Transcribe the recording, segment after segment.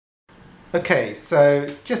Okay, so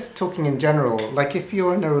just talking in general, like if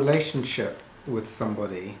you're in a relationship with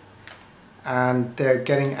somebody and they're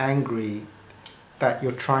getting angry that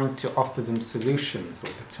you're trying to offer them solutions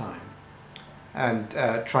all the time and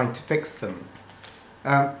trying to fix them.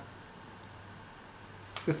 The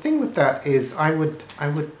thing with that is I would,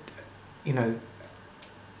 you know,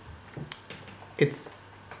 it's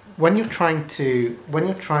when you're trying,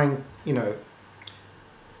 you know,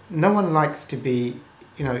 no one likes to be,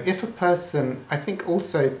 you know, if a person, I think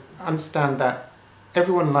also understand that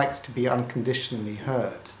everyone likes to be unconditionally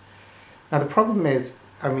heard. Now the problem is,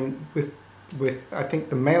 I mean, with I think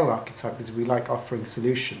the male archetype is we like offering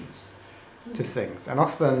solutions to things, and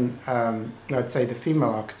often I'd say the female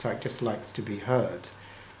archetype just likes to be heard,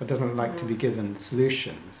 but doesn't like to be given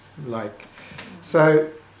solutions. Like, so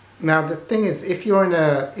now the thing is, if you're in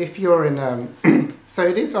a, so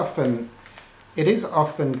it is often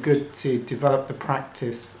good to develop the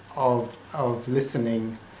practice of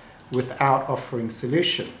listening without offering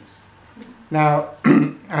solutions. Now,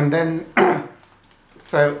 and then,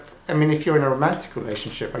 so, I mean, if you're in a romantic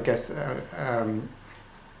relationship, I guess,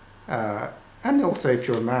 and also if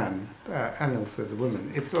you're a man, and also as a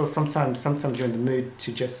woman, it's all sometimes you're in the mood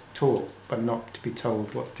to just talk, but not to be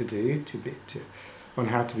told what to do, on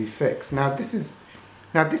how to be fixed. Now this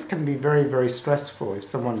can be very, very stressful if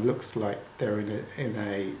someone looks like they're in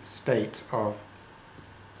a state of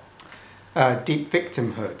deep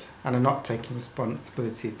victimhood and are not taking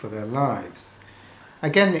responsibility for their lives.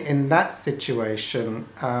 Again, in that situation,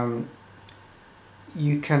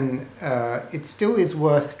 you can. It still is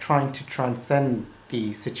worth trying to transcend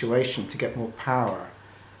the situation to get more power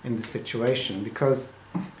in the situation, because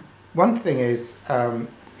one thing is,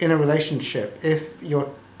 in a relationship, if you're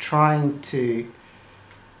trying to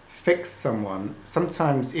fix someone,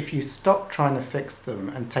 sometimes if you stop trying to fix them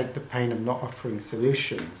and take the pain of not offering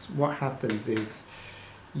solutions, what happens is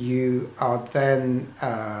you are then,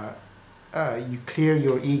 you clear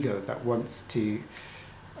your ego that wants to,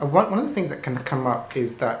 one of the things that can come up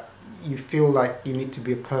is that you feel like you need to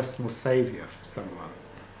be a personal savior for someone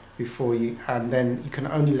before you, and then you can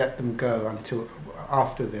only let them go until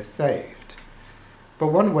after they're saved. But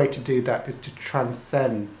one way to do that is to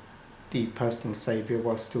transcend the personal savior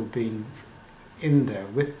while still being in there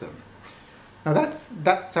with them. Now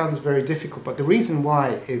that sounds very difficult, but the reason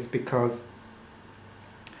why is because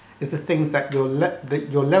is the things that your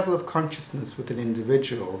level of consciousness with an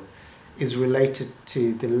individual is related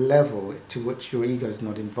to the level to which your ego is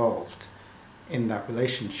not involved in that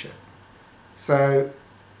relationship. So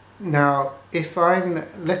now if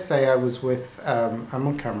let's say I was with, I'm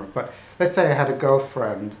on camera, but let's say I had a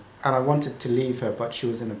girlfriend and I wanted to leave her, but she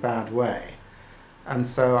was in a bad way. And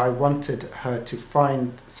so I wanted her to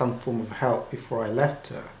find some form of help before I left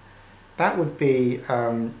her. That would be,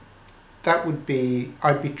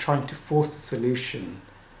 I'd be trying to force a solution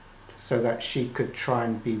so that she could try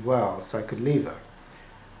and be well, so I could leave her.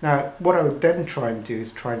 Now, what I would then try and do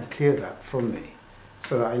is try and clear that from me,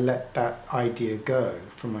 so that I let that idea go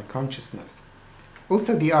from my consciousness.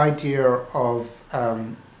 Also the idea of,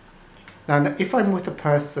 now, if I'm with a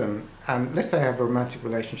person, and let's say I have a romantic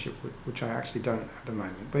relationship, which I actually don't at the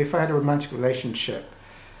moment, but if I had a romantic relationship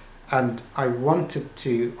and I wanted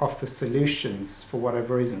to offer solutions for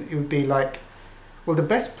whatever reason, it would be like, well, the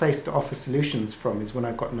best place to offer solutions from is when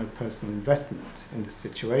I've got no personal investment in the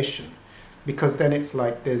situation, because then it's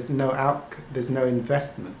like there's no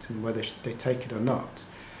investment in whether they take it or not.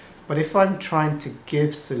 But if I'm trying to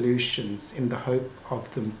give solutions in the hope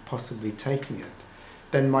of them possibly taking it,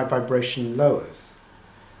 then my vibration lowers.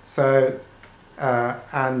 So,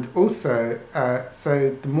 and also, so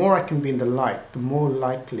the more I can be in the light, the more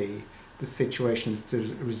likely the situation is to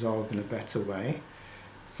resolve in a better way.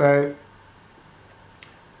 So,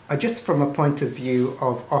 just from a point of view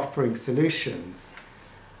of offering solutions,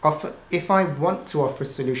 if I want to offer a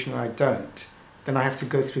solution and I don't, then I have to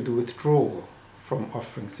go through the withdrawal from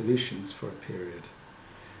offering solutions for a period.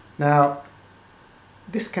 Now,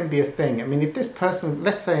 this can be a thing. I mean, if this person,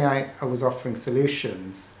 let's say I was offering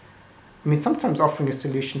solutions, I mean, sometimes offering a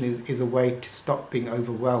solution is a way to stop being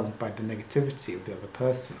overwhelmed by the negativity of the other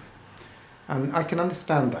person. And I can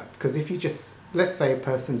understand that, because if you just, let's say a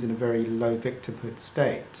person's in a very low victimhood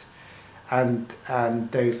state, and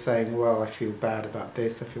they're saying, well, I feel bad about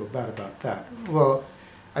this, I feel bad about that. Well,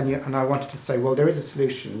 and I wanted to say, well, there is a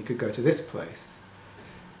solution, you could go to this place.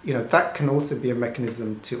 You know, that can also be a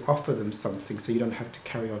mechanism to offer them something, so you don't have to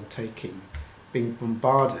carry on being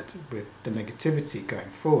bombarded with the negativity going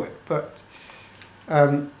forward. But,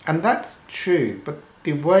 and that's true, but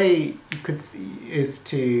the way you could see is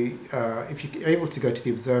to, if you're able to go to the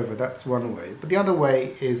observer, that's one way. But the other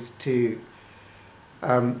way is to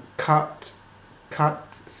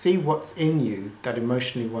see what's in you that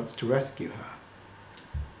emotionally wants to rescue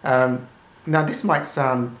her. Now this might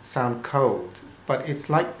sound cold, but it's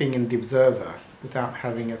like being in the observer without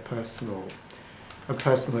having a personal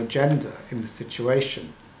agenda in the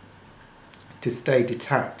situation, to stay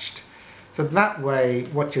detached. So that way,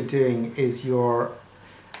 what you're doing is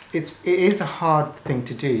it is a hard thing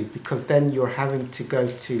to do, because then you're having to go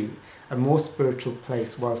to a more spiritual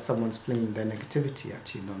place while someone's flinging their negativity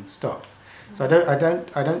at you non-stop. So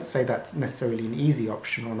I don't say that's necessarily an easy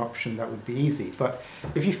option or an option that would be easy, but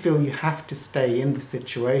if you feel you have to stay in the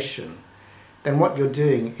situation, then what you're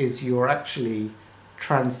doing is you're actually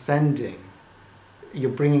transcending,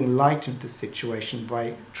 you're bringing light into the situation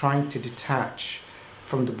by trying to detach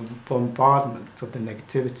from the bombardment of the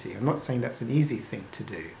negativity. I'm not saying that's an easy thing to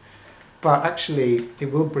do, but actually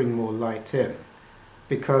it will bring more light in,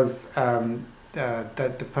 because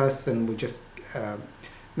the person will just...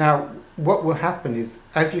 now, what will happen is,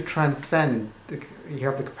 as you transcend, you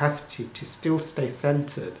have the capacity to still stay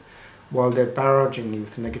centered while they're barraging you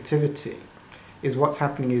with negativity, is what's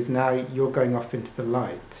happening is now you're going off into the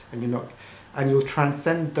light, and you'll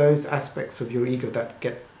transcend those aspects of your ego that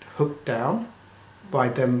get hooked down by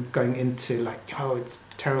them going into like, oh, it's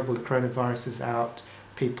terrible, the coronavirus is out,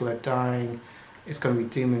 people are dying, it's going to be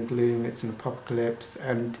doom and gloom, it's an apocalypse,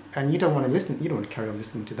 and you don't want to listen, you don't want to carry on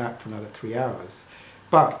listening to that for another 3 hours.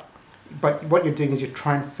 But what you're doing is you're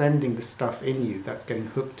transcending the stuff in you that's getting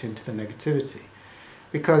hooked into the negativity.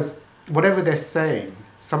 Because whatever they're saying,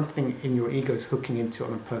 something in your ego is hooking into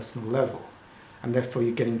on a personal level. And therefore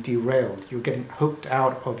you're getting derailed, you're getting hooked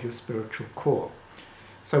out of your spiritual core.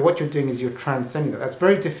 So what you're doing is you're transcending that. That's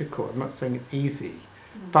very difficult, I'm not saying it's easy.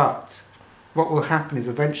 But what will happen is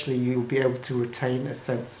eventually you'll be able to retain a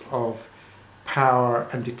sense of power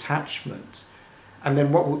and detachment. And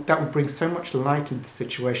then that will bring so much light into the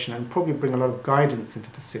situation, and probably bring a lot of guidance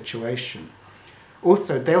into the situation.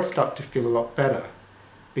 Also, they'll start to feel a lot better,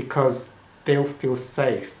 because they'll feel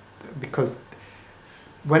safe. Because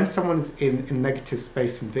when someone's in negative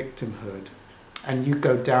space and victimhood, and you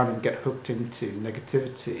go down and get hooked into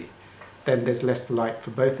negativity, then there's less light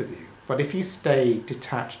for both of you. But if you stay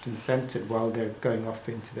detached and centered while they're going off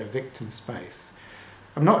into their victim space,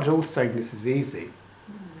 I'm not at all saying this is easy.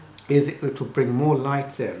 It will bring more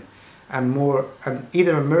light in, and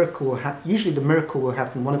either a miracle will happen. Usually the miracle will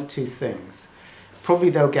happen one of two things. Probably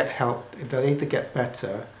they'll get help, they'll either get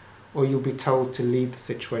better, or you'll be told to leave the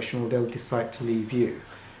situation, or they'll decide to leave you,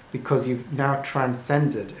 because you've now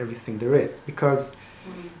transcended everything there is. Because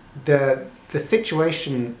the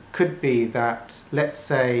situation could be that, let's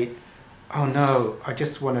say, oh no, I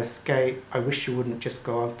just want to escape, I wish you wouldn't just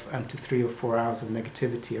go off into 3 or 4 hours of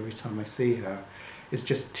negativity every time I see her. It's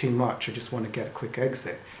just too much, I just want to get a quick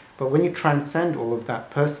exit. But when you transcend all of that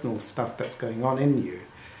personal stuff that's going on in you,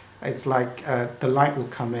 it's like the light will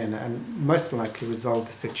come in and most likely resolve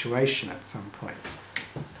the situation at some point.